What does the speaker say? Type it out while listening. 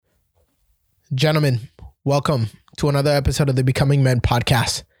Gentlemen, welcome to another episode of the Becoming Men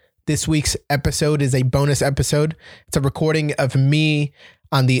podcast. This week's episode is a bonus episode. It's a recording of me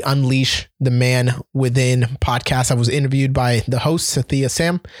on the Unleash the Man Within podcast. I was interviewed by the host, Sathiya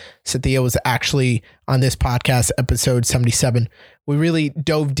Sam. Sathiya was actually on this podcast, episode 77. We really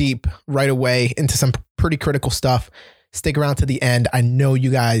dove deep right away into some pretty critical stuff. Stick around to the end. I know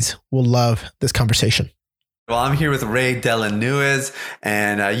you guys will love this conversation. Well, I'm here with Ray Delanuez,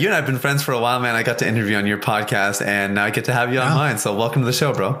 and you and I have been friends for a while, man. I got to interview on your podcast, and now I get to have you on mine. So welcome to the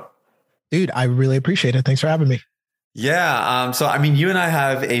show, bro. Dude, I really appreciate it. Thanks for having me. Yeah. So, I mean, you and I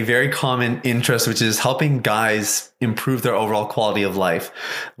have a very common interest, which is helping guys improve their overall quality of life,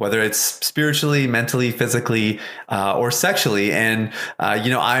 whether it's spiritually, mentally, physically, or sexually. And,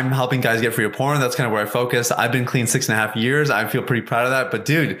 I'm helping guys get free of porn. That's kind of where I focus. I've been clean 6.5 years. I feel pretty proud of that. But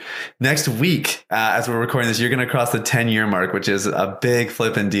dude, next week, as we're recording this, you're going to cross the 10-year mark, which is a big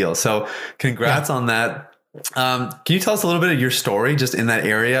flipping deal. So congrats on that. Can you tell us a little bit of your story just in that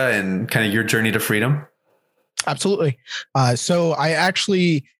area and kind of your journey to freedom? Absolutely. So I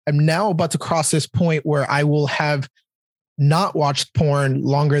actually am now about to cross this point where I will have not watched porn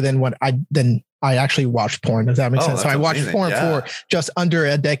longer than I actually watched porn. Does that make sense? So I watched porn for just under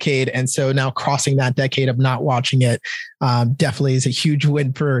a decade. And so now crossing that decade of not watching it definitely is a huge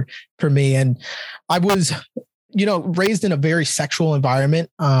win for me. And I was raised in a very sexual environment.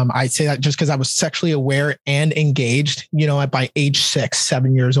 I say that just because I was sexually aware and engaged, by age 6,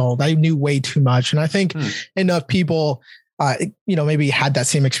 7 years old. I knew way too much. And I think enough people, maybe had that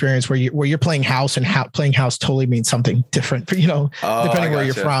same experience where you're playing house, and playing house totally means something different, depending where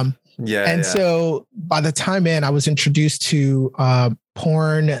you're from. Yeah. And so by the time, I was introduced to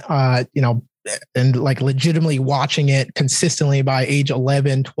porn, and like legitimately watching it consistently by age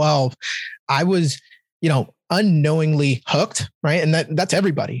 11, 12, I was, unknowingly hooked, right? And that's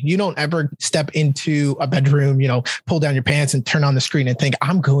everybody. You don't ever step into a bedroom, pull down your pants and turn on the screen and think,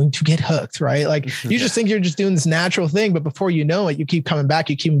 I'm going to get hooked, right? Like you just think you're just doing this natural thing, but before you know it, you keep coming back,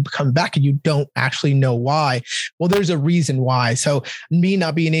 and you don't actually know why. Well, there's a reason why. So me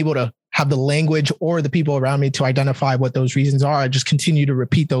not being able to have the language or the people around me to identify what those reasons are, I just continue to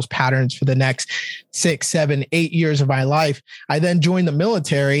repeat those patterns for the next 6, 7, 8 years of my life. I then joined the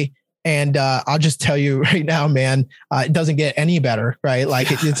military. And I'll just tell you right now, man, it doesn't get any better, right?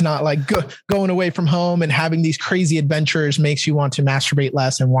 Like it's not like going away from home and having these crazy adventures makes you want to masturbate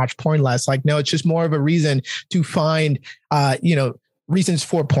less and watch porn less. Like, no, it's just more of a reason to find, reasons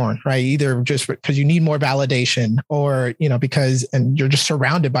for porn, right? Either just because you need more validation or, and you're just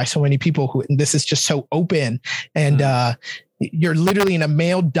surrounded by so many people and this is just so open. And you're literally in a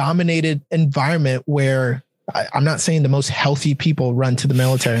male dominated environment where I'm not saying the most healthy people run to the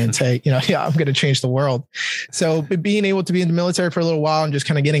military and say, I'm going to change the world. So being able to be in the military for a little while and just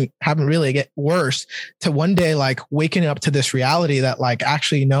kind of having really get worse to one day, like waking up to this reality that like,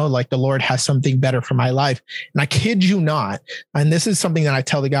 actually, like the Lord has something better for my life. And I kid you not. And this is something that I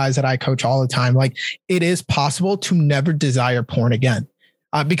tell the guys that I coach all the time. Like it is possible to never desire porn again.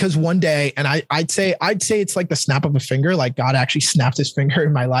 Because one day, and I'd say it's like the snap of a finger, like God actually snapped his finger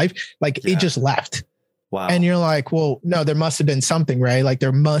in my life. Like it just left. Wow. And you're like, well, no, there must have been something, right? Like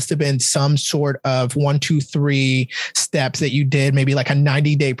there must have been some sort of 1, 2, 3 steps that you did, maybe like a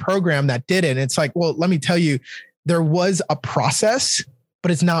 90-day program that did it. And it's like, well, let me tell you, there was a process,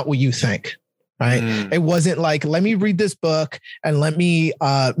 but it's not what you think, right? It wasn't like, let me read this book and let me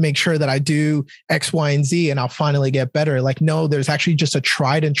make sure that I do X, Y, and Z, and I'll finally get better. Like, no, there's actually just a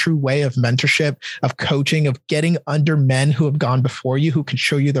tried and true way of mentorship, of coaching, of getting under men who have gone before you, who can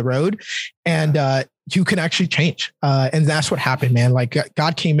show you the road. And you can actually change. And that's what happened, man. Like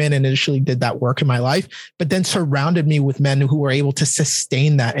God came in and initially did that work in my life, but then surrounded me with men who were able to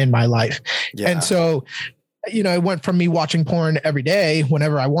sustain that in my life. Yeah. And so, it went from me watching porn every day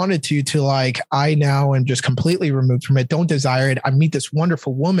whenever I wanted to like, I now am just completely removed from it. Don't desire it. I meet this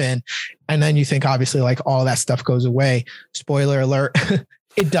wonderful woman. And then you think obviously like all that stuff goes away. Spoiler alert.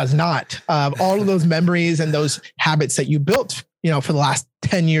 It does not. All of those memories and those habits that you built, for the last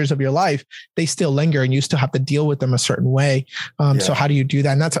 10 years of your life, they still linger and you still have to deal with them a certain way. So how do you do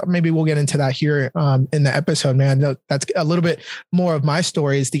that? And that's maybe we'll get into that here in the episode, man. That's a little bit more of my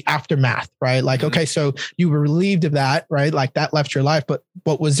story is the aftermath, right? Like, okay, so you were relieved of that, right? Like that left your life, but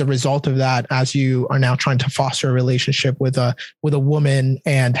what was the result of that as you are now trying to foster a relationship with a woman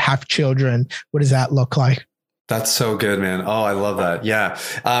and have children? What does that look like? That's so good, man. Oh, I love that. Yeah.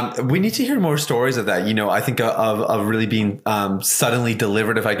 We need to hear more stories of that. I think of really being suddenly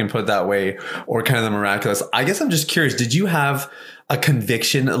delivered, if I can put it that way, or kind of the miraculous. I guess I'm just curious. Did you have a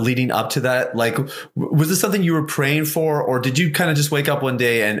conviction leading up to that? Like, was this something you were praying for, or did you kind of just wake up one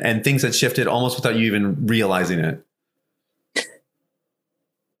day and things had shifted almost without you even realizing it?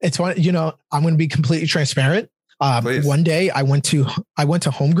 It's one, I'm going to be completely transparent. One day I went to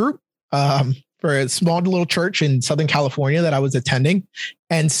home group, for a small little church in Southern California that I was attending.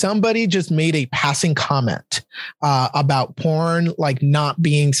 And somebody just made a passing comment, about porn, like not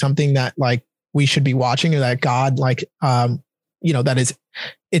being something that like we should be watching, or that God, like,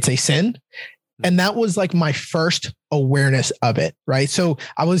 it's a sin. And that was like my first awareness of it. Right. So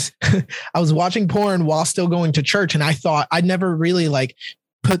I was watching porn while still going to church. And I thought I'd never really like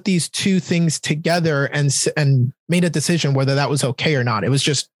put these two things together and made a decision whether that was okay or not. It was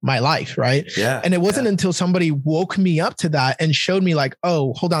just my life. Right. Yeah. And it wasn't until somebody woke me up to that and showed me like,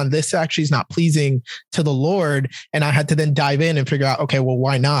 oh, hold on, this actually is not pleasing to the Lord. And I had to then dive in and figure out, okay, well,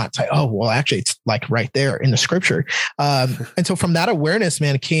 why not? It's like, oh, well, actually it's like right there in the scripture. And so from that awareness,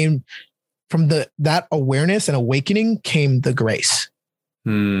 man, that awareness and awakening came the grace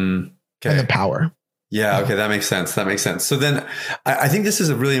and the power. Yeah. Okay. That makes sense. So then I think this is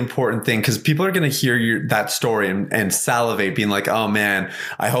a really important thing, because people are going to hear that story and salivate, being like, oh man,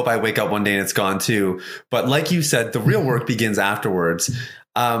 I hope I wake up one day and it's gone too. But like you said, the real work begins afterwards.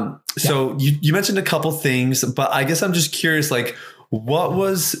 So you mentioned a couple things, but I guess I'm just curious, like, what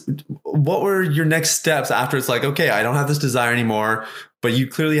were your next steps after it's like, okay, I don't have this desire anymore, but you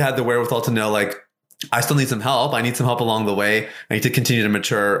clearly had the wherewithal to know, like, I still need some help. I need some help along the way. I need to continue to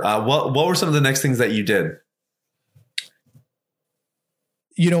mature. What were some of the next things that you did?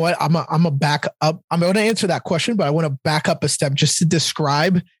 You know what? I'm a back up. I'm going to answer that question, but I want to back up a step just to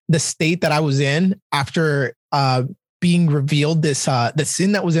describe the state that I was in after being revealed this the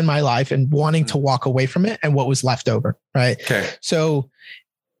sin that was in my life and wanting to walk away from it, and what was left over. Right. Okay. So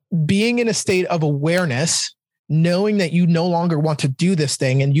being in a state of awareness, knowing that you no longer want to do this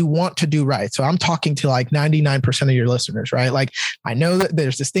thing and you want to do right. So I'm talking to like 99% of your listeners, right? Like, I know that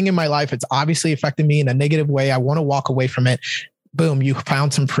there's this thing in my life. It's obviously affecting me in a negative way. I want to walk away from it. Boom, you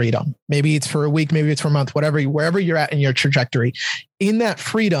found some freedom. Maybe it's for a week, maybe it's for a month, wherever you're at in your trajectory. In that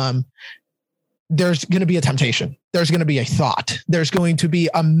freedom, there's going to be a temptation. There's going to be a thought. There's going to be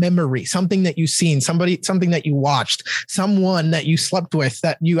a memory, something that you've seen, something that you watched, someone that you slept with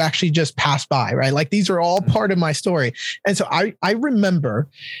that you actually just passed by, right? Like, these are all part of my story. And so I remember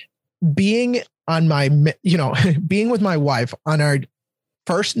being on being with my wife on our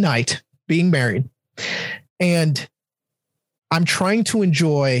first night being married, and I'm trying to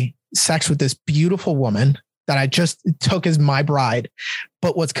enjoy sex with this beautiful woman that I just took as my bride.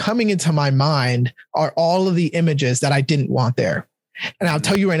 But what's coming into my mind are all of the images that I didn't want there. And I'll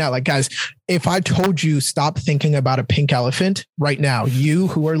tell you right now, like, guys, if I told you stop thinking about a pink elephant right now, you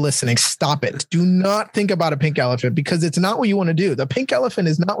who are listening, stop it. Do not think about a pink elephant, because it's not what you want to do. The pink elephant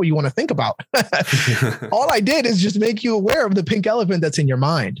is not what you want to think about. All I did is just make you aware of the pink elephant that's in your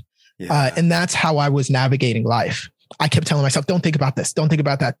mind. Yeah. And that's how I was navigating life. I kept telling myself, don't think about this. Don't think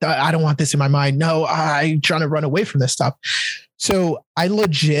about that. I don't want this in my mind. No, I'm trying to run away from this stuff. So I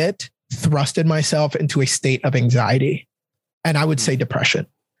legit thrusted myself into a state of anxiety, and I would say depression.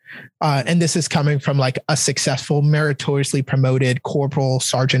 And this is coming from like a successful, meritoriously promoted corporal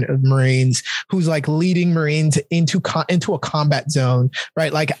sergeant of Marines who's like leading Marines into a combat zone,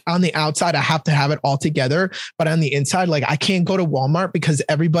 right? Like, on the outside, I have to have it all together, but on the inside, like, I can't go to Walmart because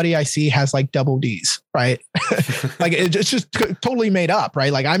everybody I see has like double D's, right? Like, it's just totally made up,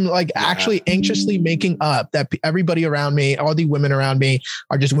 right? Like, I'm like actually anxiously making up that everybody around me, all the women around me,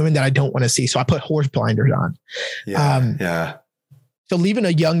 are just women that I don't want to see. So I put horse blinders on. So leaving a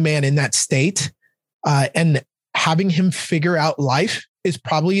young man in that state and having him figure out life is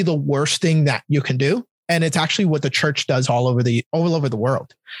probably the worst thing that you can do. And it's actually what the church does all over the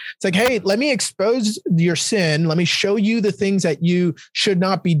world. It's like, hey, let me expose your sin. Let me show you the things that you should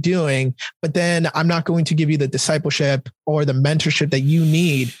not be doing. But then I'm not going to give you the discipleship or the mentorship that you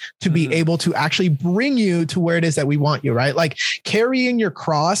need to be able to actually bring you to where it is that we want you, right? Like, carrying your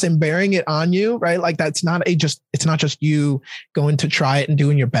cross and bearing it on you, right? Like, it's not just you going to try it and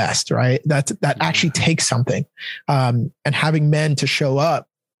doing your best, right? That actually takes something. And having men to show up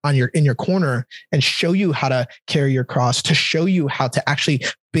in your corner and show you how to carry your cross, to show you how to actually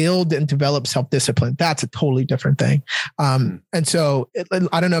build and develop self-discipline. That's a totally different thing. And so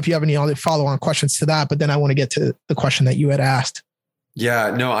I don't know if you have any other follow-on questions to that, but then I want to get to the question that you had asked.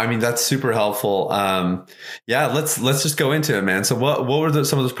 Yeah, no, I mean, that's super helpful. Let's just go into it, man. So what were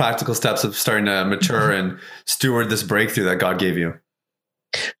some of those practical steps of starting to mature and steward this breakthrough that God gave you?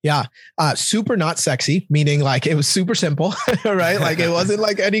 Yeah. Super not sexy, meaning like it was super simple, right? Like it wasn't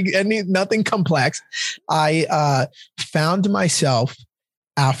like nothing complex. I found myself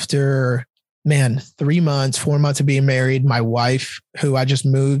after 3 months, 4 months of being married, my wife, who I just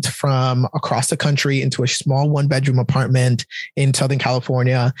moved from across the country into a small 1-bedroom apartment in Southern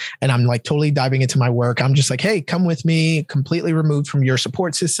California. And I'm like totally diving into my work. I'm just like, hey, come with me, completely removed from your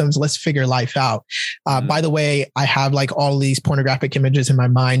support systems. Let's figure life out. By the way, I have like all these pornographic images in my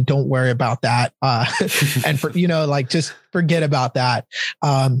mind. Don't worry about that. And for, just forget about that.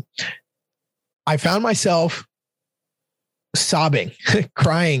 I found myself sobbing,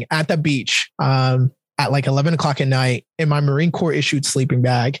 crying at the beach at like 11 o'clock at night in my Marine Corps issued sleeping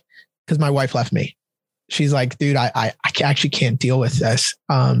bag because my wife left me. She's like, dude, I actually can't deal with this.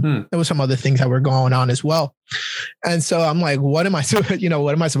 There was some other things that were going on as well. And so I'm like, what am I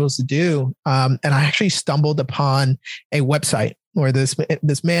supposed to do? And I actually stumbled upon a website where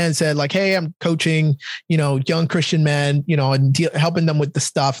this man said like, hey, I'm coaching, young Christian men, and helping them with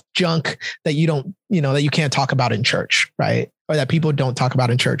the junk that that you can't talk about in church, right? Or that people don't talk about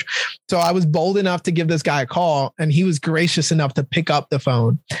in church. So I was bold enough to give this guy a call, and he was gracious enough to pick up the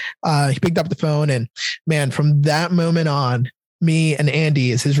phone. He picked up the phone, and man, from that moment on, me and Andy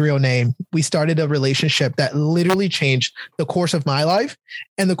is his real name. We started a relationship that literally changed the course of my life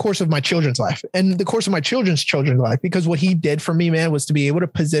and the course of my children's life and the course of my children's life. Because what he did for me, man, was to be able to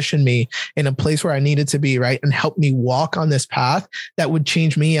position me in a place where I needed to be, right? And help me walk on this path that would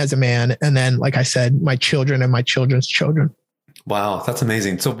change me as a man. And then, like I said, my children and my children's children. Wow, that's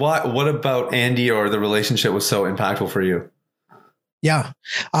amazing. So what about Andy or the relationship was so impactful for you? Yeah.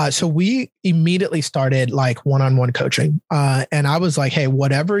 So we immediately started like one-on-one coaching. And I was like, hey,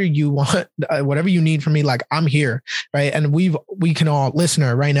 whatever you want, whatever you need from me, like I'm here. Right. And we can all,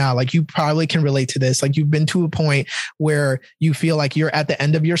 listener right now, like you probably can relate to this. Like you've been to a point where you feel like you're at the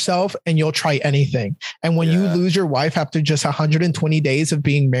end of yourself and you'll try anything. And when you lose your wife after just 120 days of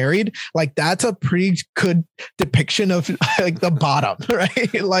being married, like that's a pretty good depiction of like the bottom,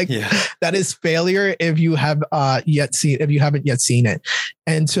 right? Like that is failure if you haven't yet seen it.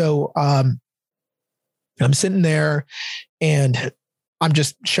 And so I'm sitting there and I'm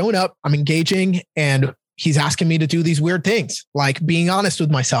just showing up, I'm engaging, and he's asking me to do these weird things, like being honest with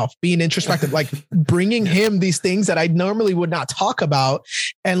myself, being introspective, like bringing him these things that I normally would not talk about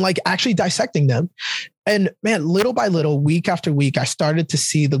and like actually dissecting them. And man, little by little, week after week, I started to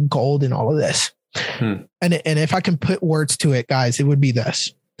see the gold in all of this. And if I can put words to it, guys, it would be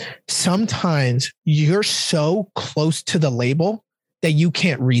this. Sometimes you're so close to the label that you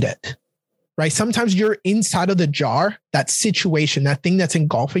can't read it, right? Sometimes you're inside of the jar, that situation, that thing that's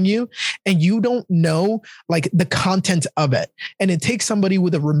engulfing you, and you don't know like the content of it. And it takes somebody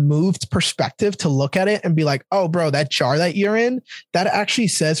with a removed perspective to look at it and be like, oh, bro, that jar that you're in, that actually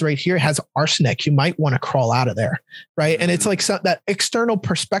says right here has arsenic. You might want to crawl out of there, right? And it's like that external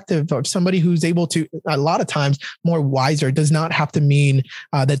perspective of somebody who's able to, a lot of times more wiser, does not have to mean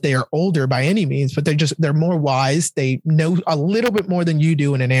that they are older by any means, but they're more wise. They know a little bit more than you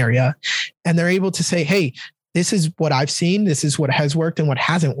do in an area. And they're able to say, hey, this is what I've seen. This is what has worked and what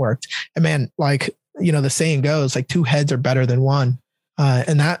hasn't worked. And man, like, the saying goes, like 2 heads are better than one.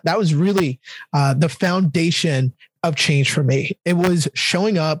 And that was really the foundation of change for me. It was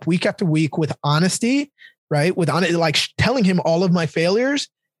showing up week after week with honesty, right? Like telling him all of my failures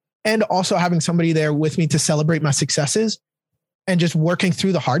and also having somebody there with me to celebrate my successes and just working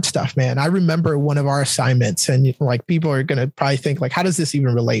through the hard stuff, man. I remember one of our assignments, and like people are going to probably think like, how does this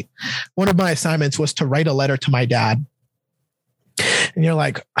even relate? One of my assignments was to write a letter to my dad. And you're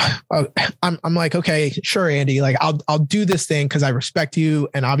like, oh, I'm like, okay, sure, Andy, like I'll do this thing because I respect you.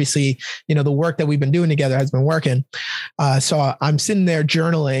 And obviously, the work that we've been doing together has been working. So I'm sitting there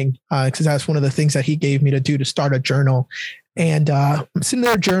journaling because that's one of the things that he gave me to do, to start a journal. And I'm sitting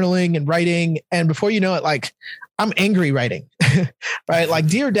there journaling and writing. And before you know it, like I'm angry writing, right? Like,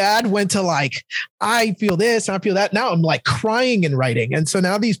 dear dad, went to like, I feel this, I feel that. Now I'm like crying and writing. And so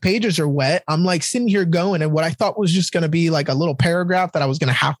now these pages are wet. I'm like sitting here going, and what I thought was just going to be like a little paragraph that I was going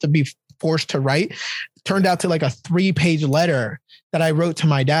to have to be forced to write turned out to like a 3-page letter that I wrote to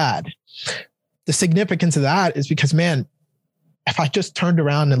my dad. The significance of that is because, man, if I just turned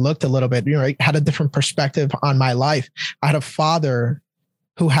around and looked a little bit, I had a different perspective on my life. I had a father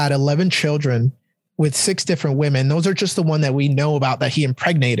who had 11 children with 6 different women. Those are just the one that we know about that he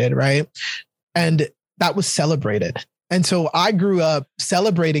impregnated, right? And that was celebrated. And so I grew up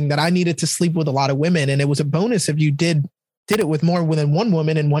celebrating that I needed to sleep with a lot of women. And it was a bonus if you did it with more than one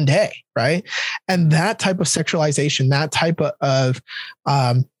woman in one day, right? And that type of sexualization, that type of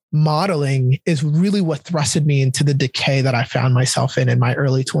modeling is really what thrusted me into the decay that I found myself in my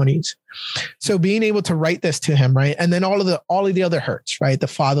early 20s. So being able to write this to him, right? And then all of the other hurts, right? The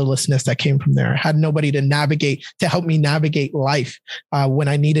fatherlessness that came from there. I had nobody to help me navigate life when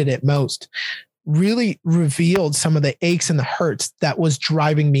I needed it most. Really revealed some of the aches and the hurts that was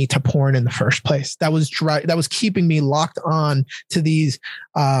driving me to porn in the first place. That was keeping me locked on to these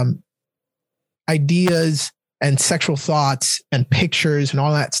ideas and sexual thoughts and pictures and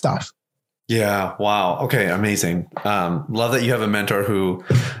all that stuff. Yeah. Wow. Okay. Amazing. Love that you have a mentor who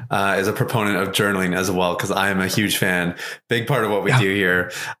is a proponent of journaling as well, because I am a huge fan. Big part of what we do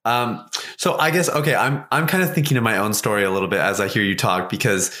here. So I guess, okay, I'm kind of thinking of my own story a little bit as I hear you talk,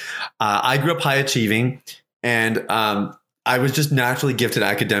 because I grew up high achieving, and I was just naturally gifted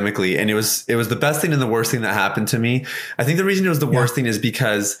academically, and it was the best thing and the worst thing that happened to me. I think the reason it was the worst thing is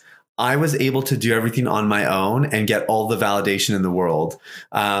because I was able to do everything on my own and get all the validation in the world.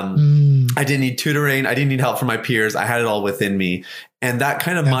 I didn't need tutoring. I didn't need help from my peers. I had it all within me. And that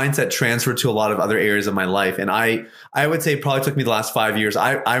kind of mindset transferred to a lot of other areas of my life. And I would say it probably took me the last 5 years.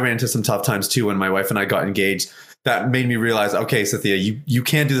 I ran into some tough times too when my wife and I got engaged. That made me realize, okay, Cynthia, you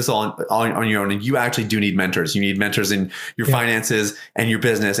can't do this all on your own. And you actually do need mentors. You need mentors in your finances and your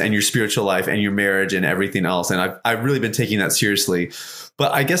business and your spiritual life and your marriage and everything else. And I've really been taking that seriously.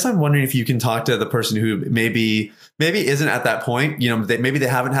 But I guess I'm wondering if you can talk to the person who maybe isn't at that point. Maybe they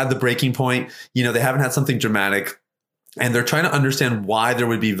haven't had the breaking point. They haven't had something dramatic, and they're trying to understand why there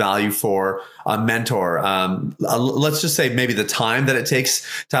would be value for a mentor. Let's just say maybe the time that it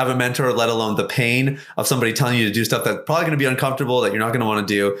takes to have a mentor, let alone the pain of somebody telling you to do stuff that's probably going to be uncomfortable, that you're not going to want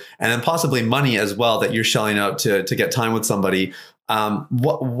to do, and then possibly money as well that you're shelling out to get time with somebody.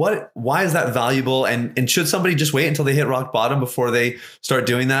 Why is that valuable? And should somebody just wait until they hit rock bottom before they start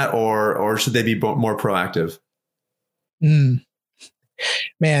doing that, or should they be more proactive?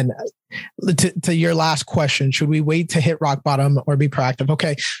 Man, to your last question, should we wait to hit rock bottom or be proactive?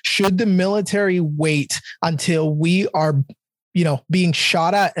 Okay. Should the military wait until we are, being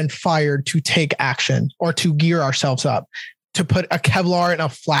shot at and fired to take action, or to gear ourselves up, to put a Kevlar and a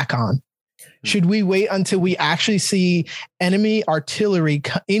flak on? Should we wait until we actually see enemy artillery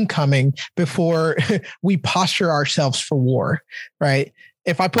incoming before we posture ourselves for war? Right?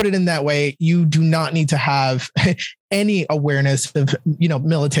 If I put it in that way, you do not need to have any awareness of,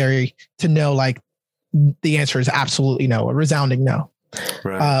 military to know, like, the answer is absolutely no, a resounding no.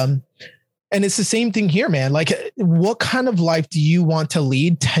 Right. And it's the same thing here, man. Like, what kind of life do you want to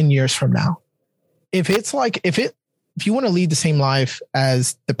lead 10 years from now? If you want to lead the same life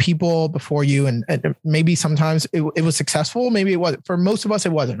as the people before you, and maybe sometimes it was successful, maybe it wasn't. For most of us,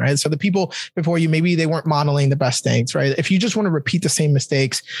 it wasn't, right? So the people before you, maybe they weren't modeling the best things, right? If you just want to repeat the same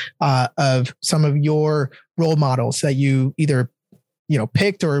mistakes of some of your role models that you either,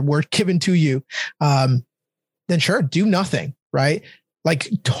 picked or were given to you, then sure, do nothing, right? Like,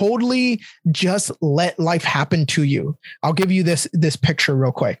 totally just let life happen to you. I'll give you this picture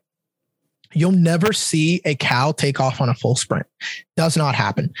real quick. You'll never see a cow take off on a full sprint. Does not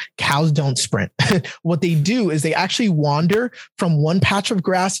happen. Cows don't sprint. What they do is they actually wander from one patch of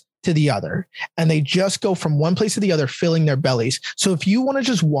grass to the other, and they just go from one place to the other, filling their bellies. So if you want to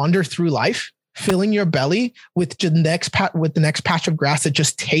just wander through life, filling your belly with the next patch of grass that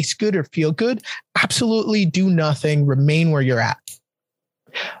just tastes good or feel good, absolutely do nothing. Remain where you're at.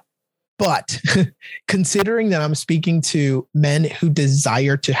 But considering that I'm speaking to men who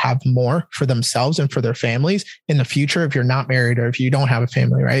desire to have more for themselves and for their families in the future, if you're not married or if you don't have a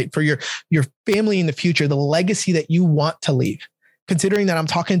family, right? For your family in the future, the legacy that you want to leave. Considering that I'm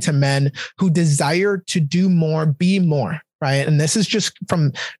talking to men who desire to do more, be more, right? And this is just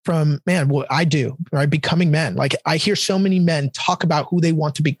from man, what I do, right? Becoming men. Like, I hear so many men talk about who they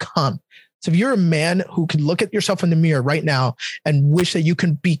want to become. So if you're a man who can look at yourself in the mirror right now and wish that you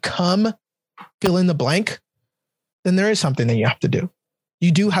can become fill in the blank, then there is something that you have to do.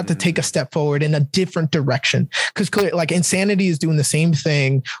 You do have to take a step forward in a different direction, because clearly, like, insanity is doing the same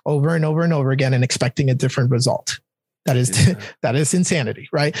thing over and over and over again and expecting a different result. That is insanity,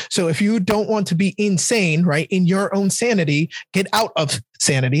 right? So if you don't want to be insane, right, in your own sanity, get out of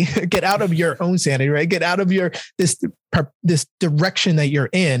sanity, get out of your own sanity, right? Get out of this direction that you're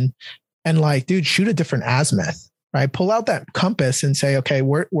in. And, like, dude, shoot a different azimuth, right? Pull out that compass and say, okay,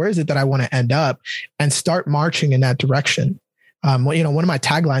 where is it that I want to end up, and start marching in that direction. One of my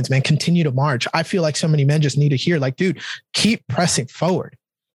taglines, man, continue to march. I feel like so many men just need to hear, like, dude, keep pressing forward.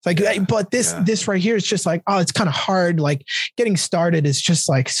 It's like, hey, but this right here is just like, oh, it's kind of hard. Like, getting started is just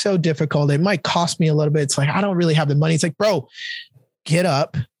like so difficult. It might cost me a little bit. It's like, I don't really have the money. It's like, bro, get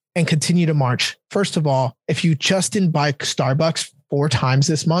up and continue to march. First of all, if you just didn't buy Starbucks 4 times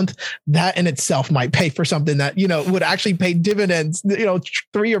this month, that in itself might pay for something that, would actually pay dividends,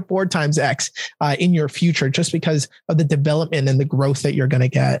 3 or 4 times X in your future, just because of the development and the growth that you're going to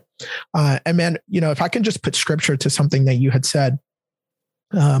get. And man, if I can just put scripture to something that you had said,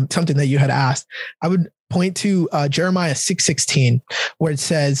 something that you had asked, I would point to Jeremiah 6:16, where it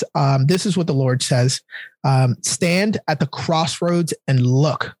says, this is what the Lord says, stand at the crossroads and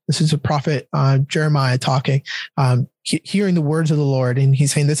look. This is a prophet Jeremiah talking, hearing the words of the Lord. And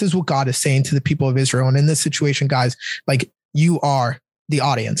he's saying, this is what God is saying to the people of Israel. And in this situation, guys, like, you are the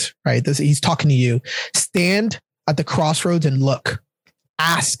audience, right? He's talking to you. Stand at the crossroads and look.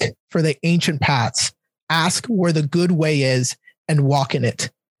 Ask for the ancient paths. Ask where the good way is and walk in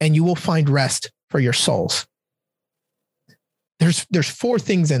it, and you will find rest for your souls. There's 4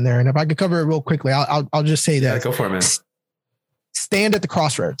 things in there. And if I could cover it real quickly, I'll just say that. Yeah, go for it, man. Stand at the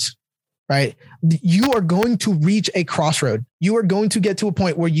crossroads, right? You are going to reach a crossroad. You are going to get to a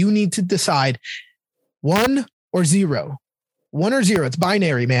point where you need to decide 1 or 0. 1 or 0. It's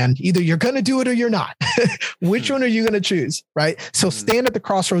binary, man. Either you're going to do it or you're not. Which one are you going to choose, right? So stand at the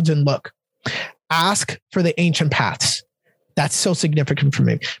crossroads and look. Ask for the ancient paths. That's so significant for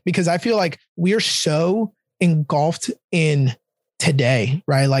me, because I feel like we are so engulfed in today,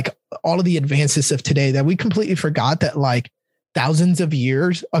 right? Like all of the advances of today, that we completely forgot that like thousands of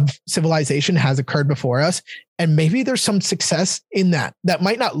years of civilization has occurred before us. And maybe there's some success in that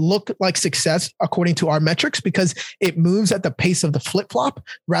might not look like success according to our metrics, because it moves at the pace of the flip-flop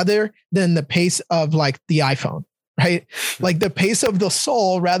rather than the pace of like the iPhone, right? Like the pace of the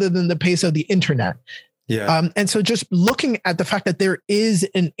soul rather than the pace of the internet. Yeah. And so just looking at the fact that there is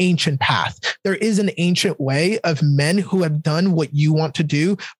an ancient path, there is an ancient way of men who have done what you want to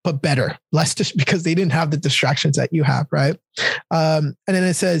do, but better, less just because they didn't have the distractions that you have. Right. And then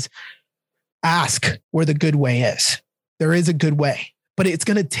it says, ask where the good way is. There is a good way, but it's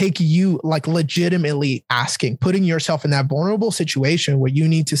going to take you like legitimately asking, putting yourself in that vulnerable situation where you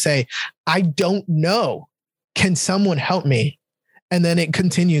need to say, I don't know. Can someone help me? And then it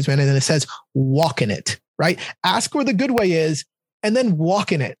continues, man. And then it says, walk in it, right? Ask where the good way is and then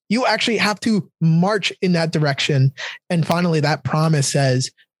walk in it. You actually have to march in that direction. And finally, that promise says,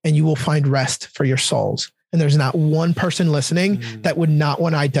 and you will find rest for your souls. And there's not one person listening that would not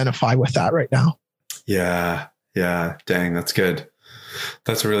want to identify with that right now. Yeah. Yeah. Dang, that's good.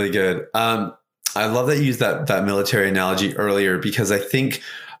 That's really good. I love that you used that military analogy earlier, because I think,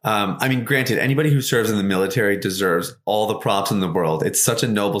 granted, anybody who serves in the military deserves all the props in the world. It's such a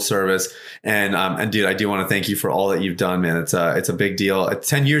noble service. And dude, I do want to thank you for all that you've done, man. It's a big deal. It's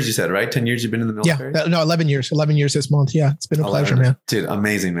 10 years, you said, right? 10 years you've been in the military? Yeah, no, 11 years. 11 years this month. Yeah, it's been a pleasure, man. Dude,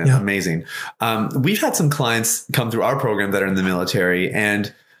 amazing, man. Yeah. Amazing. We've had some clients come through our program that are in the military.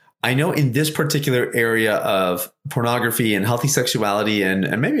 And I know in this particular area of pornography and healthy sexuality,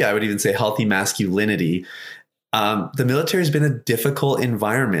 and maybe I would even say healthy masculinity, the military has been a difficult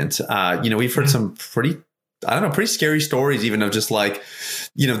environment. We've heard some pretty scary stories, even of just like,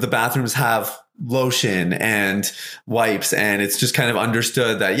 the bathrooms have lotion and wipes, and it's just kind of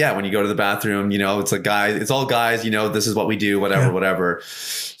understood that, yeah, when you go to the bathroom, it's like it's all guys, this is what we do, whatever.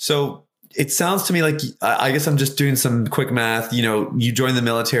 So it sounds to me like, I guess I'm just doing some quick math. You join the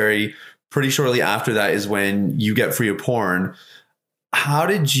military, pretty shortly after that is when you get free of porn. How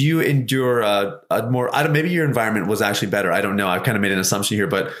did you endure maybe your environment was actually better? I don't know. I've kind of made an assumption here,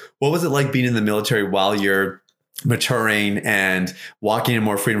 but what was it like being in the military while you're maturing and walking in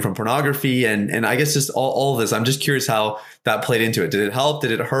more freedom from pornography? And I guess just all of this, I'm just curious how that played into it. Did it help?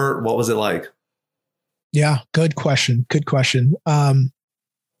 Did it hurt? What was it like? Yeah, good question. Good question.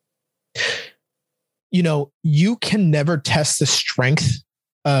 You can never test the strength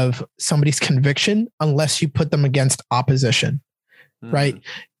of somebody's conviction unless you put them against opposition. Right?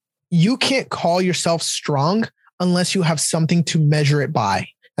 You can't call yourself strong unless you have something to measure it by.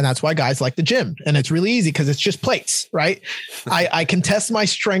 And that's why guys like the gym. And it's really easy because it's just plates, right? I can test my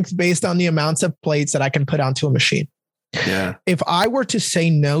strength based on the amounts of plates that I can put onto a machine. Yeah. If I were to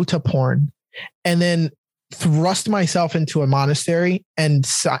say no to porn and then thrust myself into a monastery and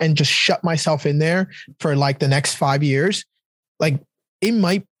just shut myself in there for like the next 5 years, like it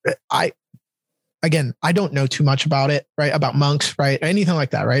might, Again, I don't know too much about it, right? About monks, right? Anything like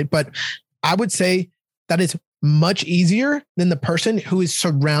that, right? But I would say that is much easier than the person who is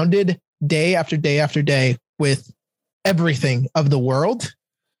surrounded day after day after day with everything of the world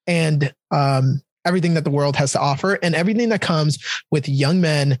and everything that the world has to offer and everything that comes with young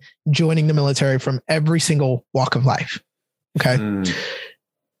men joining the military from every single walk of life. Okay.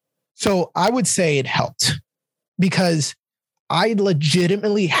 So I would say it helped because I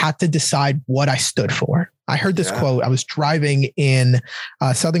legitimately had to decide what I stood for. I heard this quote. I was driving in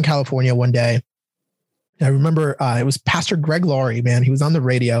Southern California one day. I remember it was Pastor Greg Laurie, man. He was on the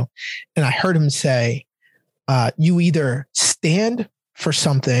radio, and I heard him say, you either stand for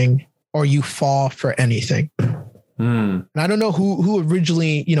something or you fall for anything. And I don't know who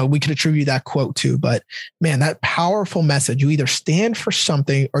originally, we could attribute that quote to, but man, that powerful message, you either stand for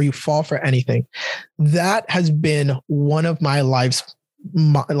something or you fall for anything. That has been one of my life's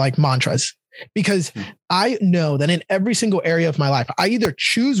mantras, because I know that in every single area of my life, I either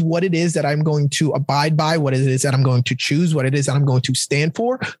choose what it is that I'm going to abide by, what it is that I'm going to choose, what it is that I'm going to stand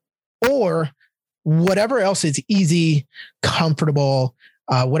for, or whatever else is easy, comfortable,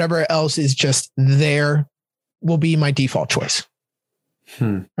 whatever else is just there will be my default choice.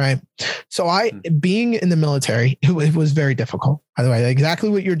 Right. So being in the military, it was very difficult. By the way, exactly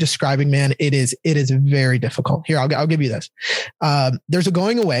what you're describing, man, it is very difficult. Here, I'll give you this. There's a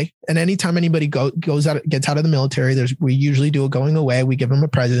going away. And anytime anybody gets out of the military, we usually do a going away. We give them a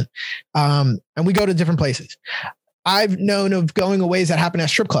present. And we go to different places. I've known of going aways that happen at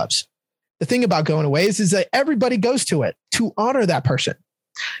strip clubs. The thing about going aways is that everybody goes to it to honor that person.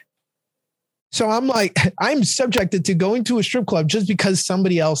 So I'm subjected to going to a strip club just because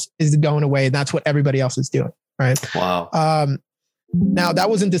somebody else is going away. And that's what everybody else is doing. Right. Wow. Now that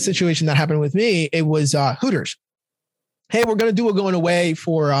wasn't the situation that happened with me. It was Hooters. Hey, we're going to do a going away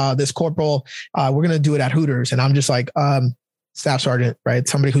for this corporal. We're going to do it at Hooters. And I'm just like, staff sergeant, right?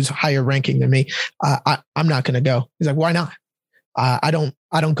 Somebody who's higher ranking than me. I'm not going to go. He's like, why not? I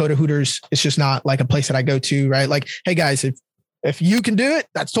don't go to Hooters. It's just not like a place that I go to. Right. Like, hey guys, if you can do it,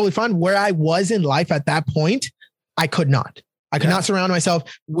 that's totally fine. Where I was in life at that point, I could not. I could not surround myself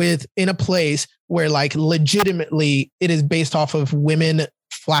in a place where like legitimately it is based off of women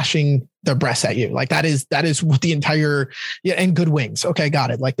flashing their breasts at you. Like that is what the entire, and good wings. Okay.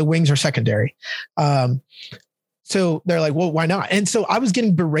 Got it. Like the wings are secondary. So they're like, well, why not? And so I was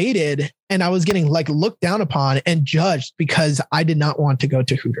getting berated and I was getting like looked down upon and judged because I did not want to go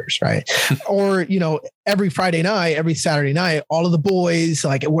to Hooters. Right. Or, every Friday night, every Saturday night, all of the boys,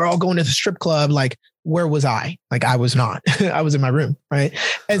 like we're all going to the strip club. Like, where was I? Like, I was not, I was in my room. Right.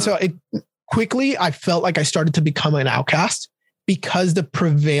 And so quickly, I felt like I started to become an outcast, because the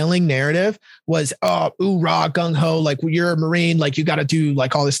prevailing narrative was, oh, oorah, gung ho, like you're a Marine, like you got to do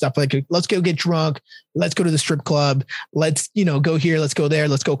like all this stuff. Like, let's go get drunk. Let's go to the strip club. Let's, go here. Let's go there.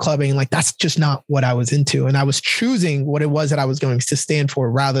 Let's go clubbing. Like, that's just not what I was into. And I was choosing what it was that I was going to stand for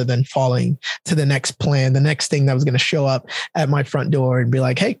rather than falling to the next plan, the next thing that was going to show up at my front door and be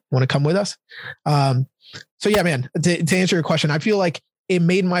like, hey, want to come with us? So yeah, man, to answer your question, I feel like it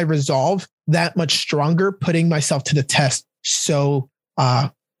made my resolve that much stronger, putting myself to the test so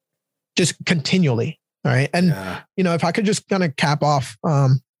just continually. All right. And, if I could just kind of cap off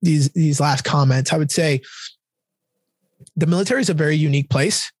these last comments, I would say the military is a very unique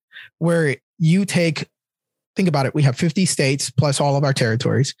place where think about it. We have 50 states plus all of our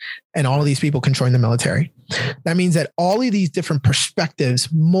territories, and all of these people can join the military. That means that all of these different perspectives,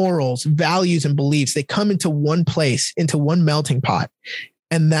 morals, values, and beliefs, they come into one place, into one melting pot.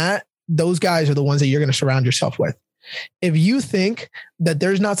 And those guys are the ones that you're going to surround yourself with. If you think that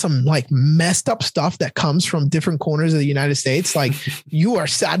there's not some like messed up stuff that comes from different corners of the United States, like you are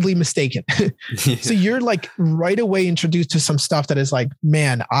sadly mistaken. So you're like right away introduced to some stuff that is like,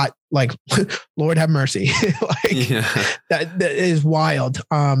 man, Lord have mercy. That is wild.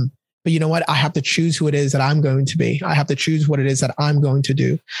 But you know what? I have to choose who it is that I'm going to be. I have to choose what it is that I'm going to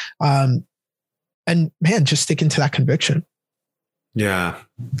do. And man, just sticking to that conviction. Yeah,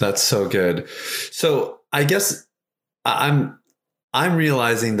 that's so good. So I guess I'm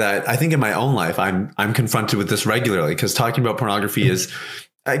realizing that I think in my own life, I'm confronted with this regularly, because talking about pornography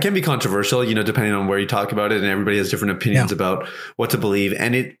it can be controversial, depending on where you talk about it, and everybody has different opinions about what to believe.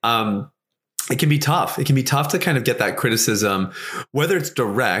 And it can be tough. It can be tough to kind of get that criticism, whether it's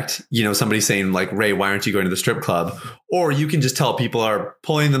direct, somebody saying like, Ray, why aren't you going to the strip club? Or you can just tell people are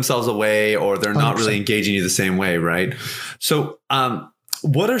pulling themselves away, or they're not 100%. Really engaging you the same way. Right. So,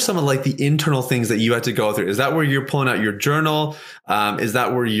 what are some of like the internal things that you had to go through? Is that where you're pulling out your journal? Is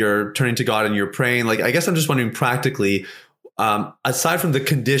that where you're turning to God and you're praying? Like, I guess I'm just wondering practically, aside from the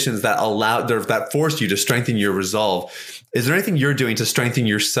conditions that forced you to strengthen your resolve, is there anything you're doing to strengthen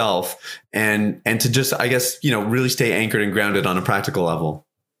yourself and to just, I guess, really stay anchored and grounded on a practical level?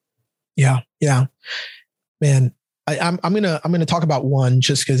 Yeah. Yeah, man. I'm going to talk about one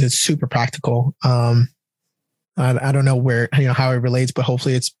just because it's super practical. I don't know how it relates, but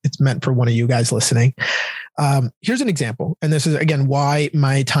hopefully it's meant for one of you guys listening. Here's an example. And this is, again, why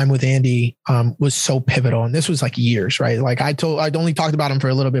my time with Andy was so pivotal. And this was like years, right? Like I'd only talked about him for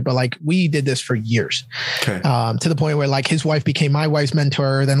a little bit, but like we did this for years, to the point where like his wife became my wife's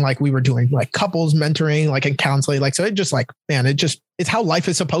mentor. Then like we were doing like couples mentoring, like in counseling. Like, so it just like, man, it's how life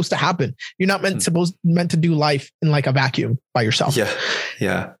is supposed to happen. You're not meant to do life in like a vacuum by yourself. Yeah.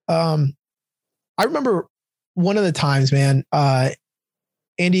 Yeah. I remember one of the times, man,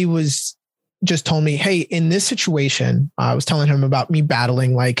 Andy was just told me, hey, in this situation, I was telling him about me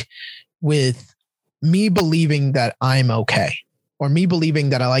battling like with me believing that I'm okay, or me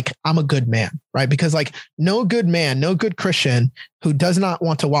believing that I'm a good man, right? Because like no good man, no good Christian who does not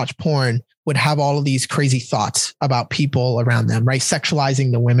want to watch porn would have all of these crazy thoughts about people around them, right?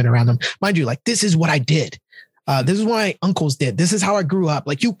 Sexualizing the women around them. Mind you, like, this is what I did. This is what my uncles did. This is how I grew up.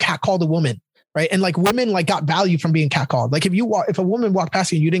 Like, you catcalled a woman. Right. And like women like got value from being catcalled. Like if a woman walked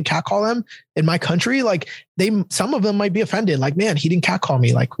past you and you didn't catcall them in my country, like some of them might be offended. Like, man, he didn't catcall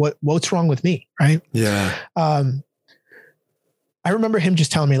me. Like what's wrong with me? Right. Yeah. I remember him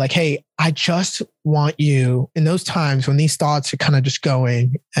just telling me like, hey, I just want you in those times when these thoughts are kind of just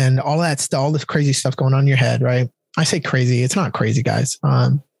going and all that stuff, all this crazy stuff going on in your head. Right. I say crazy. It's not crazy, guys.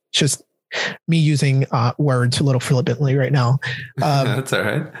 It's just me using words a little flippantly right now. That's all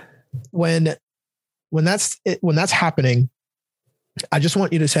right. When that's happening, I just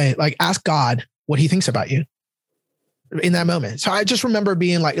want you to say, like, ask God what he thinks about you in that moment. So I just remember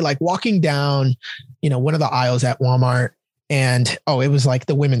being like walking down, one of the aisles at Walmart, and it was like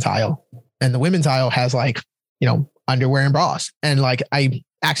the women's aisle, and the women's aisle has like, underwear and bras. And like, I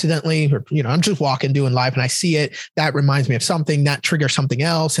accidentally, I'm just walking, doing live, and I see it. That reminds me of something that triggers something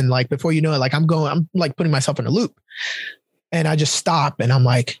else. And like, before you know it, like I'm like putting myself in a loop, and I just stop and I'm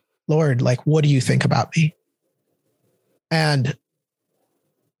like, Lord, like, what do you think about me? And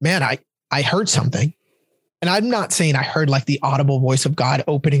man, I heard something, and I'm not saying I heard like the audible voice of God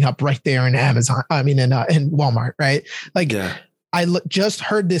opening up right there in Amazon. I mean, in Walmart, right? Like, yeah. I just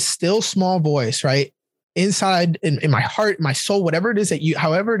heard this still small voice, right? Inside in my heart, my soul, however it is that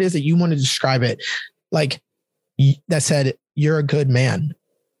you want to describe it, like that said, you're a good man.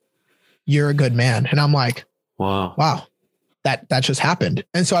 You're a good man. And I'm like, wow. That just happened.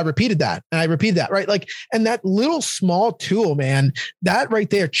 And so I repeated that, right? Like, and that little small tool, man, that right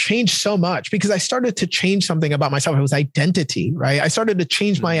there changed so much, because I started to change something about myself. It was identity, right? I started to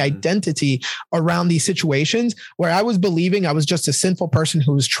change my identity around these situations where I was believing I was just a sinful person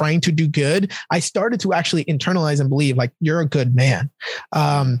who was trying to do good. I started to actually internalize and believe like, you're a good man.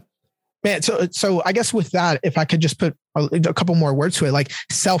 Man, so I guess with that, if I could just put a couple more words to it, like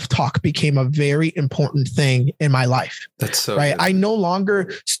self-talk became a very important thing in my life. That's so right. Good. I no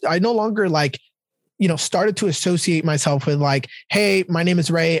longer like, started to associate myself with like, hey, my name is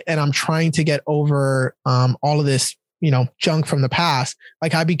Ray, and I'm trying to get over all of this, junk from the past.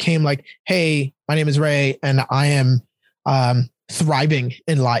 Like, I became like, hey, my name is Ray, and I am thriving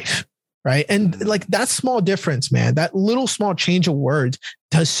in life. Right. And like that small difference, man, that little small change of words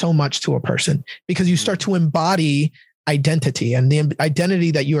does so much to a person, because you start to embody identity, and the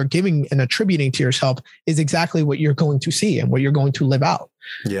identity that you are giving and attributing to yourself is exactly what you're going to see and what you're going to live out.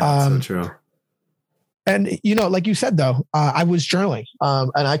 Yeah, so true. And, like you said, though, I was journaling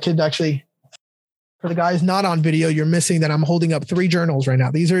and I could actually, for the guys not on video, you're missing that I'm holding up 3 journals right now.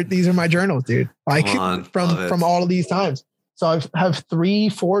 These are my journals, dude. Like from all of these times. So I have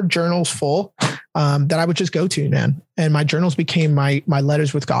 3-4 journals full that I would just go to, man. And my journals became my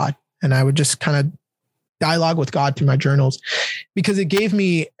letters with God. And I would just kind of dialogue with God through my journals, because it gave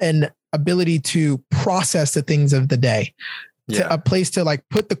me an ability to process the things of the day, to a place to like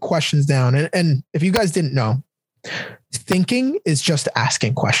put the questions down. And if you guys didn't know, thinking is just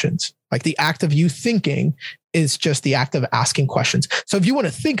asking questions. Like, the act of you thinking is just the act of asking questions. So if you want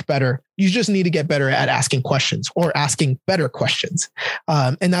to think better, you just need to get better at asking questions, or asking better questions.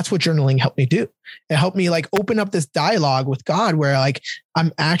 And that's what journaling helped me do. It helped me like open up this dialogue with God, where like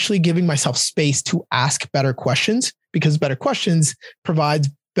I'm actually giving myself space to ask better questions, because better questions provides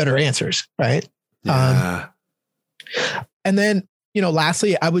better answers. Right. Yeah. And then,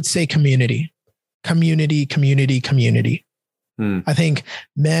 lastly, I would say community. I think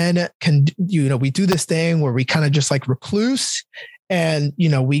men can, we do this thing where we kind of just like recluse, and,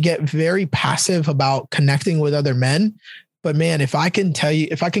 we get very passive about connecting with other men. But man, if I can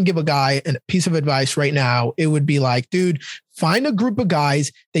give a guy a piece of advice right now, it would be like, dude, find a group of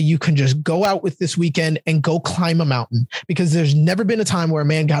guys that you can just go out with this weekend and go climb a mountain, because there's never been a time where a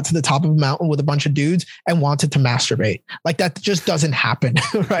man got to the top of a mountain with a bunch of dudes and wanted to masturbate. Like that just doesn't happen,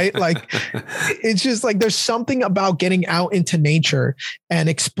 right? Like it's just like, there's something about getting out into nature and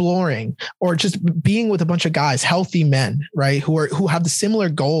exploring, or just being with a bunch of guys, healthy men, right? Who have the similar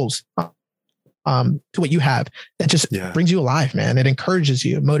goals to what you have, that just brings you alive, man. It encourages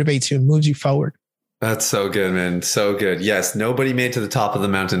you, motivates you, and moves you forward. That's so good, man. So good. Yes. Nobody made it to the top of the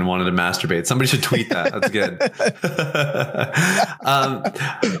mountain and wanted to masturbate. Somebody should tweet that. That's good.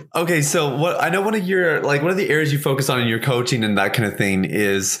 Okay. So what I know, one of the areas you focus on in your coaching and that kind of thing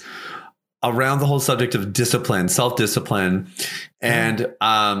is around the whole subject of discipline, self-discipline. And,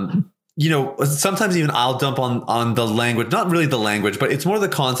 sometimes even I'll dump on the language, not really the language, but it's more the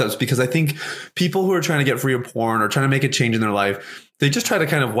concepts, because I think people who are trying to get free of porn or trying to make a change in their life, they just try to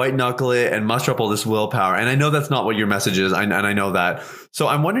kind of white knuckle it and muster up all this willpower. And I know that's not what your message is. And I know that. So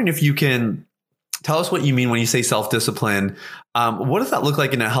I'm wondering if you can tell us what you mean when you say self-discipline. What does that look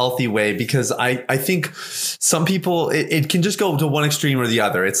like in a healthy way? Because I think some people, it can just go to one extreme or the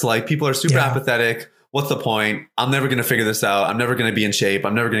other. It's like people are super apathetic. What's the point? I'm never going to figure this out. I'm never going to be in shape.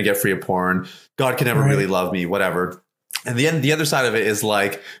 I'm never going to get free of porn. God can never really love me, whatever. And the other side of it is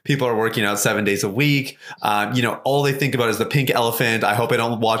like people are working out 7 days a week. All they think about is the pink elephant. I hope I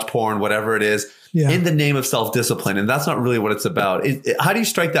don't watch porn, whatever it is, in the name of self-discipline. And that's not really what it's about. How do you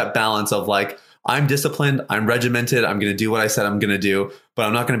strike that balance of like, I'm disciplined, I'm regimented, I'm going to do what I said I'm going to do, but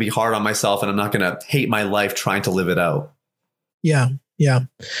I'm not going to be hard on myself, and I'm not going to hate my life trying to live it out? Yeah. Yeah.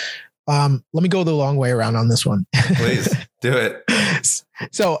 Let me go the long way around on this one. Please do it.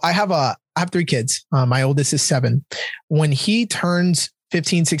 So I have 3 kids. My oldest is 7. When he turns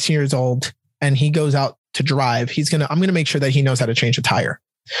 15, 16 years old and he goes out to drive, I'm going to make sure that he knows how to change a tire.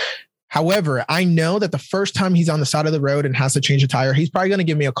 However, I know that the first time he's on the side of the road and has to change a tire, he's probably going to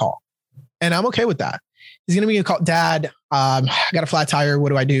give me a call, and I'm okay with that. He's going to give me a call. Dad, I got a flat tire. What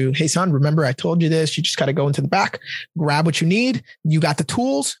do I do? Hey, son, remember I told you this. You just got to go into the back, grab what you need. You got the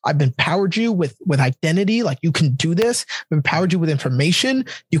tools. I've empowered you with identity. Like, you can do this. I've empowered you with information.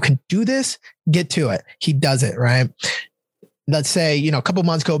 You can do this. Get to it. He does it, right? Let's say, a couple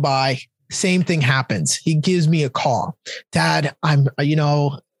months go by. Same thing happens. He gives me a call. Dad,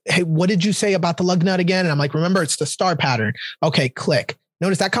 hey, what did you say about the lug nut again? And I'm like, remember, it's the star pattern. Okay, click.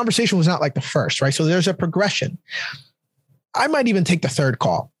 Notice that conversation was not like the first, right? So there's a progression. I might even take the third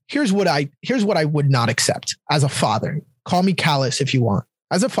call. Here's what I would not accept as a father. Call me callous if you want.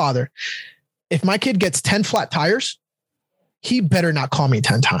 As a father, if my kid gets 10 flat tires, he better not call me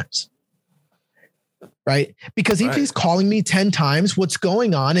 10 times. Right? Because if he's calling me 10 times, what's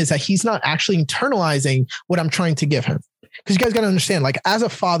going on is that he's not actually internalizing what I'm trying to give him. Because you guys got to understand, like, as a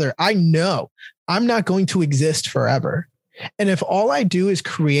father, I know I'm not going to exist forever. And if all I do is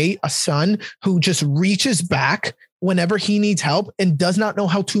create a son who just reaches back whenever he needs help and does not know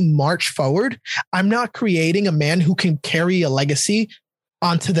how to march forward, I'm not creating a man who can carry a legacy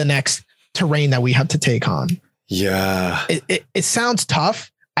onto the next terrain that we have to take on. Yeah. It sounds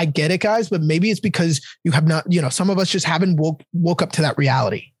tough. I get it, guys, but maybe it's because you have not, some of us just haven't woke up to that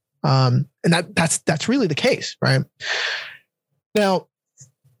reality. And that's really the case, right? Now,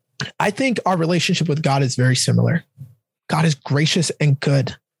 I think our relationship with God is very similar. God is gracious and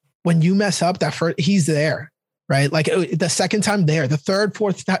good. When you mess up, he's there, right? Like the second time there, the third,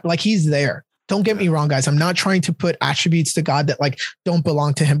 fourth time, like he's there. Don't get me wrong, guys. I'm not trying to put attributes to God that like don't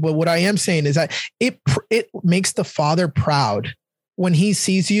belong to him. But what I am saying is that it makes the Father proud when he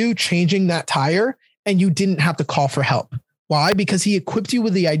sees you changing that tire and you didn't have to call for help. Why? Because he equipped you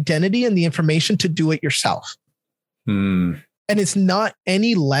with the identity and the information to do it yourself. And it's not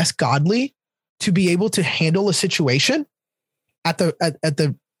any less godly to be able to handle a situation at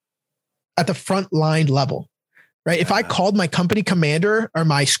the front line level, right? If I called my company commander or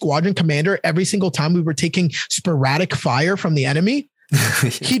my squadron commander every single time we were taking sporadic fire from the enemy,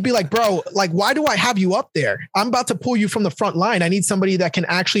 he'd be like, bro, like, why do I have you up there? I'm about to pull you from the front line. I need somebody that can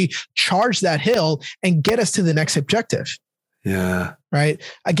actually charge that hill and get us to the next objective. Yeah. Right.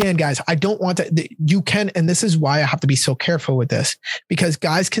 Again, guys, I don't want to, you can, and this is why I have to be so careful with this, because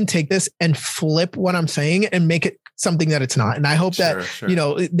guys can take this and flip what I'm saying and make it something that it's not. And I hope that,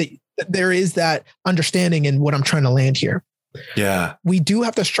 there is that understanding in what I'm trying to land here. Yeah. We do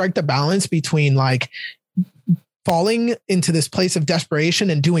have to strike the balance between like falling into this place of desperation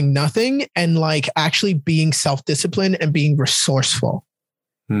and doing nothing and like actually being self-disciplined and being resourceful.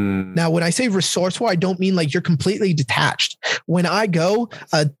 Now, when I say resourceful, I don't mean like you're completely detached. When I go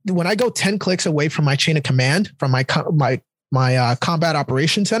 10 clicks away from my chain of command, from my my combat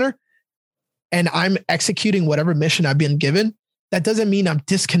operations center and I'm executing whatever mission I've been given, that doesn't mean I'm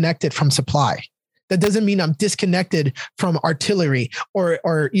disconnected from supply. That doesn't mean I'm disconnected from artillery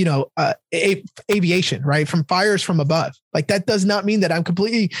or aviation, right? From fires from above. Like that does not mean that I'm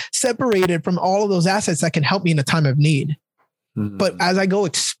completely separated from all of those assets that can help me in a time of need. Mm-hmm. But as I go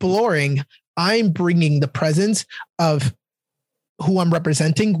exploring, I'm bringing the presence of who I'm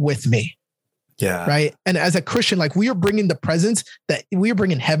representing with me. Yeah. Right. And as a Christian, like we are bringing the presence that we are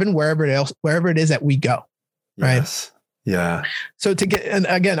bringing heaven wherever it is that we go. Right. Yes. Yeah. So and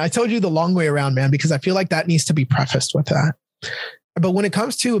again, I told you the long way around, man, because I feel like that needs to be prefaced with that. But when it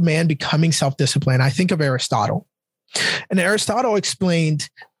comes to a man becoming self-disciplined, I think of Aristotle. And Aristotle explained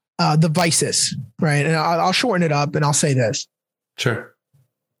the vices, right? And I'll shorten it up and I'll say this. Sure.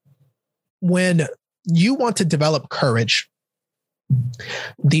 When you want to develop courage,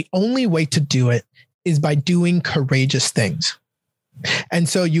 the only way to do it is by doing courageous things. And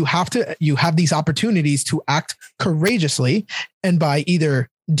so you have these opportunities to act courageously. And by either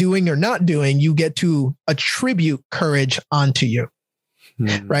doing or not doing, you get to attribute courage onto you.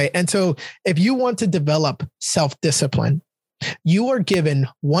 Right. And so if you want to develop self-discipline, you are given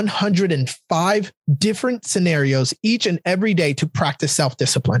 105 different scenarios each and every day to practice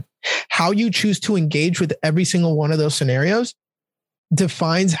self-discipline. How you choose to engage with every single one of those scenarios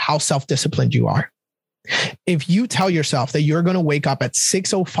defines how self-disciplined you are. If you tell yourself that you're going to wake up at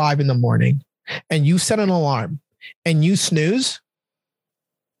 6:05 in the morning and you set an alarm and you snooze,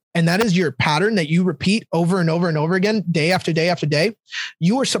 and that is your pattern that you repeat over and over and over again, day after day after day,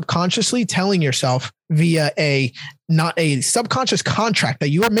 you are subconsciously telling yourself via not a subconscious contract that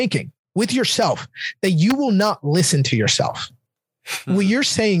you are making with yourself that you will not listen to yourself. What you're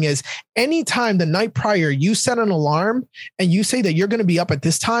saying is anytime the night prior you set an alarm and you say that you're going to be up at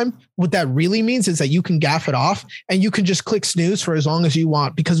this time, what that really means is that you can gaff it off and you can just click snooze for as long as you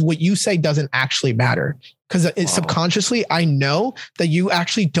want, because what you say doesn't actually matter. Because subconsciously, I know that you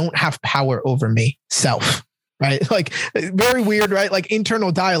actually don't have power over me, self, right? Like very weird, right? Like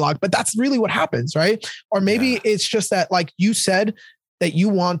internal dialogue, but that's really what happens, right? Or maybe it's just that, like you said, that you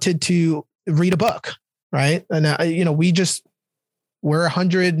wanted to read a book, right? And we're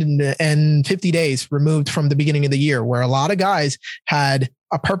 150 days removed from the beginning of the year, where a lot of guys had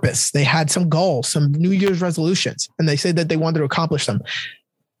a purpose. They had some goals, some New Year's resolutions, and they said that they wanted to accomplish them.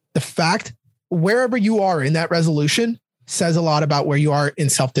 The fact, wherever you are in that resolution, says a lot about where you are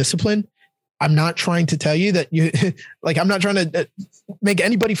in self-discipline. I'm not trying to tell you that I'm not trying to make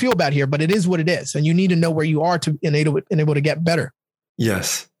anybody feel bad here, but it is what it is. And you need to know where you are to enable to get better.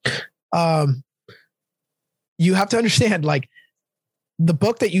 Yes. You have to understand, like, the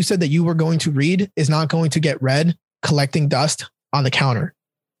book that you said that you were going to read is not going to get read collecting dust on the counter.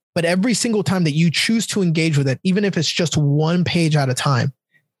 But every single time that you choose to engage with it, even if it's just one page at a time,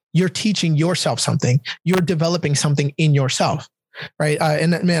 you're teaching yourself something. You're developing something in yourself, right?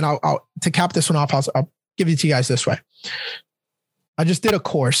 And man, I'll to cap this one off, I'll give it to you guys this way. I just did a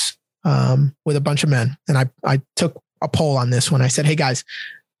course with a bunch of men, and I took a poll on this one. I said, hey guys,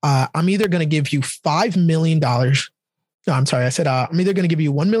 I'm either going to give you $5 million. No, I'm sorry. I said, I'm either going to give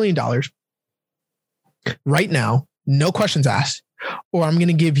you $1 million right now, no questions asked, or I'm going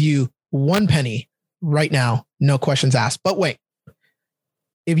to give you 1 penny right now, no questions asked. But wait,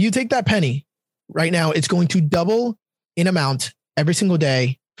 if you take that penny right now, it's going to double in amount every single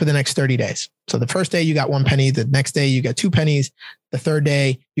day for the next 30 days. So the first day you got 1 penny. The next day you get 2 pennies. The third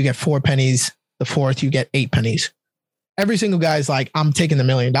day you get 4 pennies. The fourth, you get 8 pennies. Every single guy's like, I'm taking the $1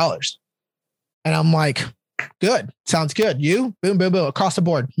 million. And I'm like, good. Sounds good. You boom, boom, boom, across the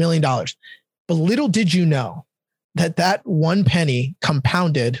board, $1 million. But little did you know that 1 penny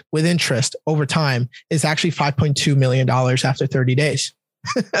compounded with interest over time is actually $5.2 million after 30 days.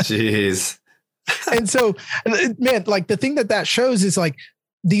 Jeez. And so, man, like the thing that shows is like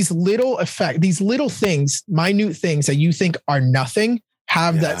these little things, minute things that you think are nothing,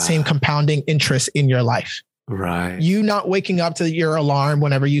 have that same compounding interest in your life. Right. You not waking up to your alarm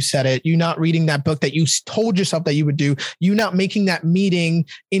whenever you set it. You not reading that book that you told yourself that you would do. You not making that meeting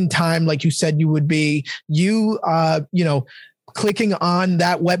in time like you said you would be. You, clicking on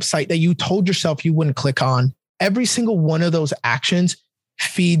that website that you told yourself you wouldn't click on. Every single one of those actions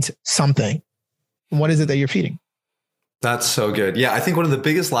feeds something. And what is it that you're feeding? That's so good. Yeah, I think one of the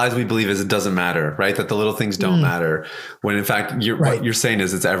biggest lies we believe is it doesn't matter, right? That the little things don't matter. When in fact, what you're saying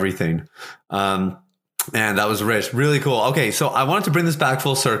is it's everything. And that was rich. Really cool. Okay. So I wanted to bring this back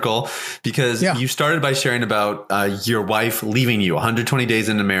full circle because you started by sharing about your wife leaving you 120 days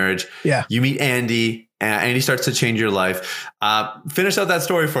into marriage. Yeah. You meet Andy and he starts to change your life. Finish out that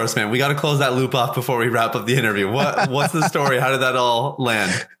story for us, man. We got to close that loop off before we wrap up the interview. What's the story? How did that all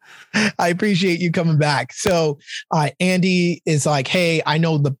land? I appreciate you coming back. So Andy is like, hey, I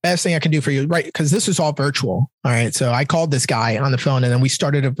know the best thing I can do for you, right? Because this is all virtual. All right. So I called this guy on the phone and then we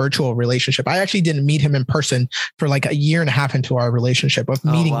started a virtual relationship. I actually didn't meet him in person for like a year and a half into our relationship of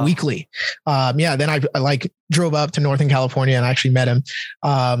meeting weekly. Then I like drove up to Northern California and I actually met him.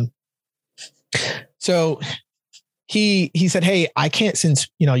 So he said, hey, I can't, since,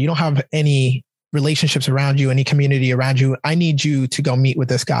 you don't have any relationships around you, any community around you, I need you to go meet with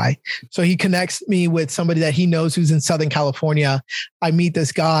this guy. So he connects me with somebody that he knows who's in Southern California. I meet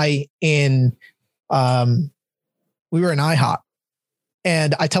this guy in, we were in IHOP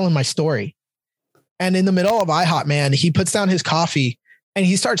and I tell him my story. And in the middle of IHOP, man, he puts down his coffee and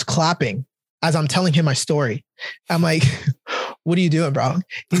he starts clapping as I'm telling him my story. I'm like, what are you doing, bro?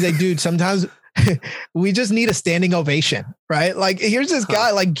 He's like, dude, sometimes we just need a standing ovation, right? Like here's this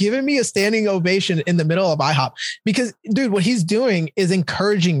guy like giving me a standing ovation in the middle of IHOP because dude, what he's doing is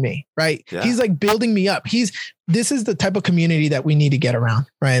encouraging me, right? Yeah. He's like building me up. This is the type of community that we need to get around.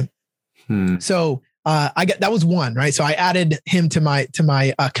 Right. So that was one, right? So I added him to my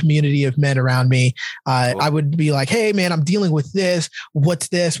community of men around me. I would be like, hey man, I'm dealing with this. What's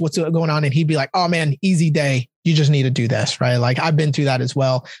going on? And he'd be like, oh man, easy day. You just need to do this, right? Like I've been through that as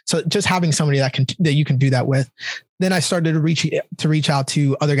well. So just having somebody that you can do that with. Then I started to reach out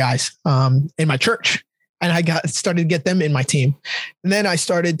to other guys in my church. And I started to get them in my team. And then I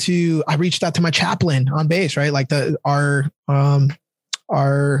reached out to my chaplain on base, right? Like our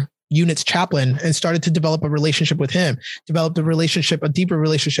unit's chaplain, and started to develop a relationship with him, a deeper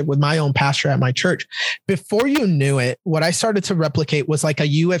relationship with my own pastor at my church. Before you knew it, what I started to replicate was like a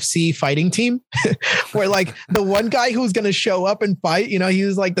UFC fighting team where like the one guy who was going to show up and fight, he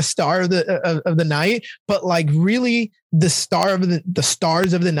was like the star of the night, but like really the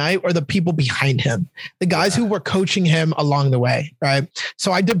stars of the night are the people behind him, the guys who were coaching him along the way. Right.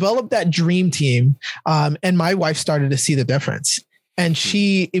 So I developed that dream team. And my wife started to see the difference. And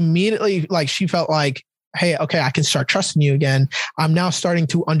she immediately, she felt like, hey, okay, I can start trusting you again. I'm now starting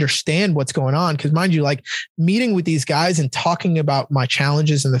to understand what's going on. Because mind you, like meeting with these guys and talking about my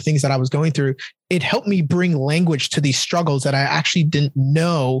challenges and the things that I was going through, it helped me bring language to these struggles that I actually didn't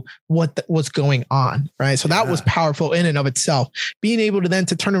know what was going on. Right. So that was powerful in and of itself. Being able to then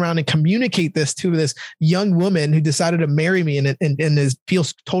to turn around and communicate this to this young woman who decided to marry me and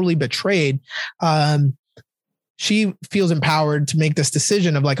feels totally betrayed. She feels empowered to make this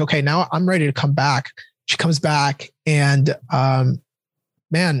decision of like, okay, now I'm ready to come back. She comes back and,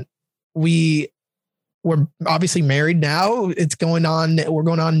 man, we're obviously married now. We're going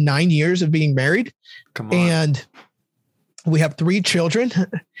on 9 years of being married. Come on. And we have 3 children.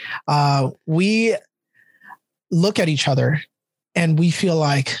 We look at each other and we feel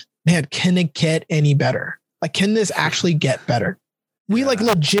like, man, can it get any better? Like, can this actually get better? We like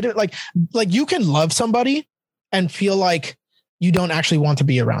legit, like you can love somebody and feel like you don't actually want to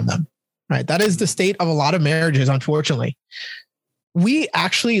be around them, right? That is the state of a lot of marriages, unfortunately. We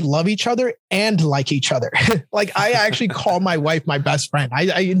actually love each other and like each other. Like I actually call my wife my best friend.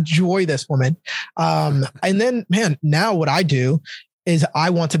 I enjoy this woman. And then, man, now what I do is I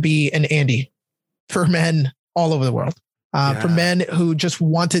want to be an Andy for men all over the world. For men who just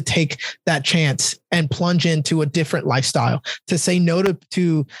want to take that chance and plunge into a different lifestyle, to say no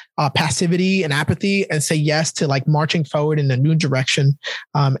to passivity and apathy and say yes to like marching forward in a new direction.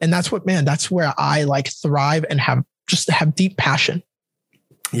 And that's where I like thrive and have deep passion.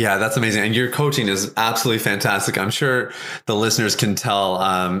 Yeah, that's amazing. And your coaching is absolutely fantastic. I'm sure the listeners can tell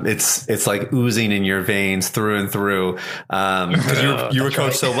it's like oozing in your veins through and through. Because you were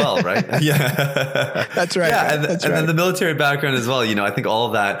coached so well, right? Yeah. That's right. Yeah. And then the military background as well. I think all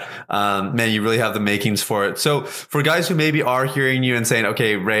of that, man, you really have the makings for it. So for guys who maybe are hearing you and saying,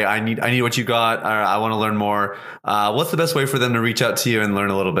 okay, Ray, I need what you got, or I want to learn more. What's the best way for them to reach out to you and learn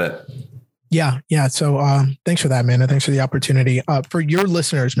a little bit? Yeah. So thanks for that, man. And thanks for the opportunity. For your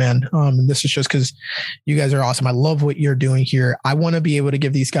listeners, man, this is just because you guys are awesome. I love what you're doing here. I want to be able to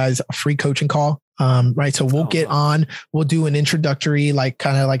give these guys a free coaching call. Right. So we'll get on, we'll do an introductory, like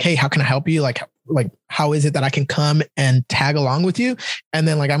kind of like, hey, how can I help you? Like, how is it that I can come and tag along with you? And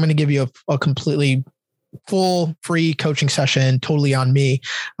then like, I'm going to give you a completely full free coaching session totally on me.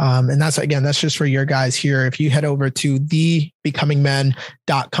 And that's just for your guys here. If you head over to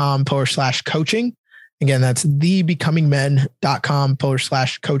thebecomingmen.com/coaching, Again, that's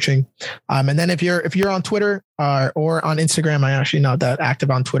thebecomingmen.com/coaching. And then if you're on Twitter or on Instagram, I'm actually not that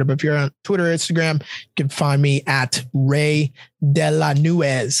active on Twitter, but if you're on Twitter or Instagram, you can find me at Ray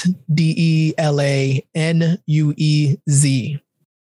Delanuez, DELANUEZ.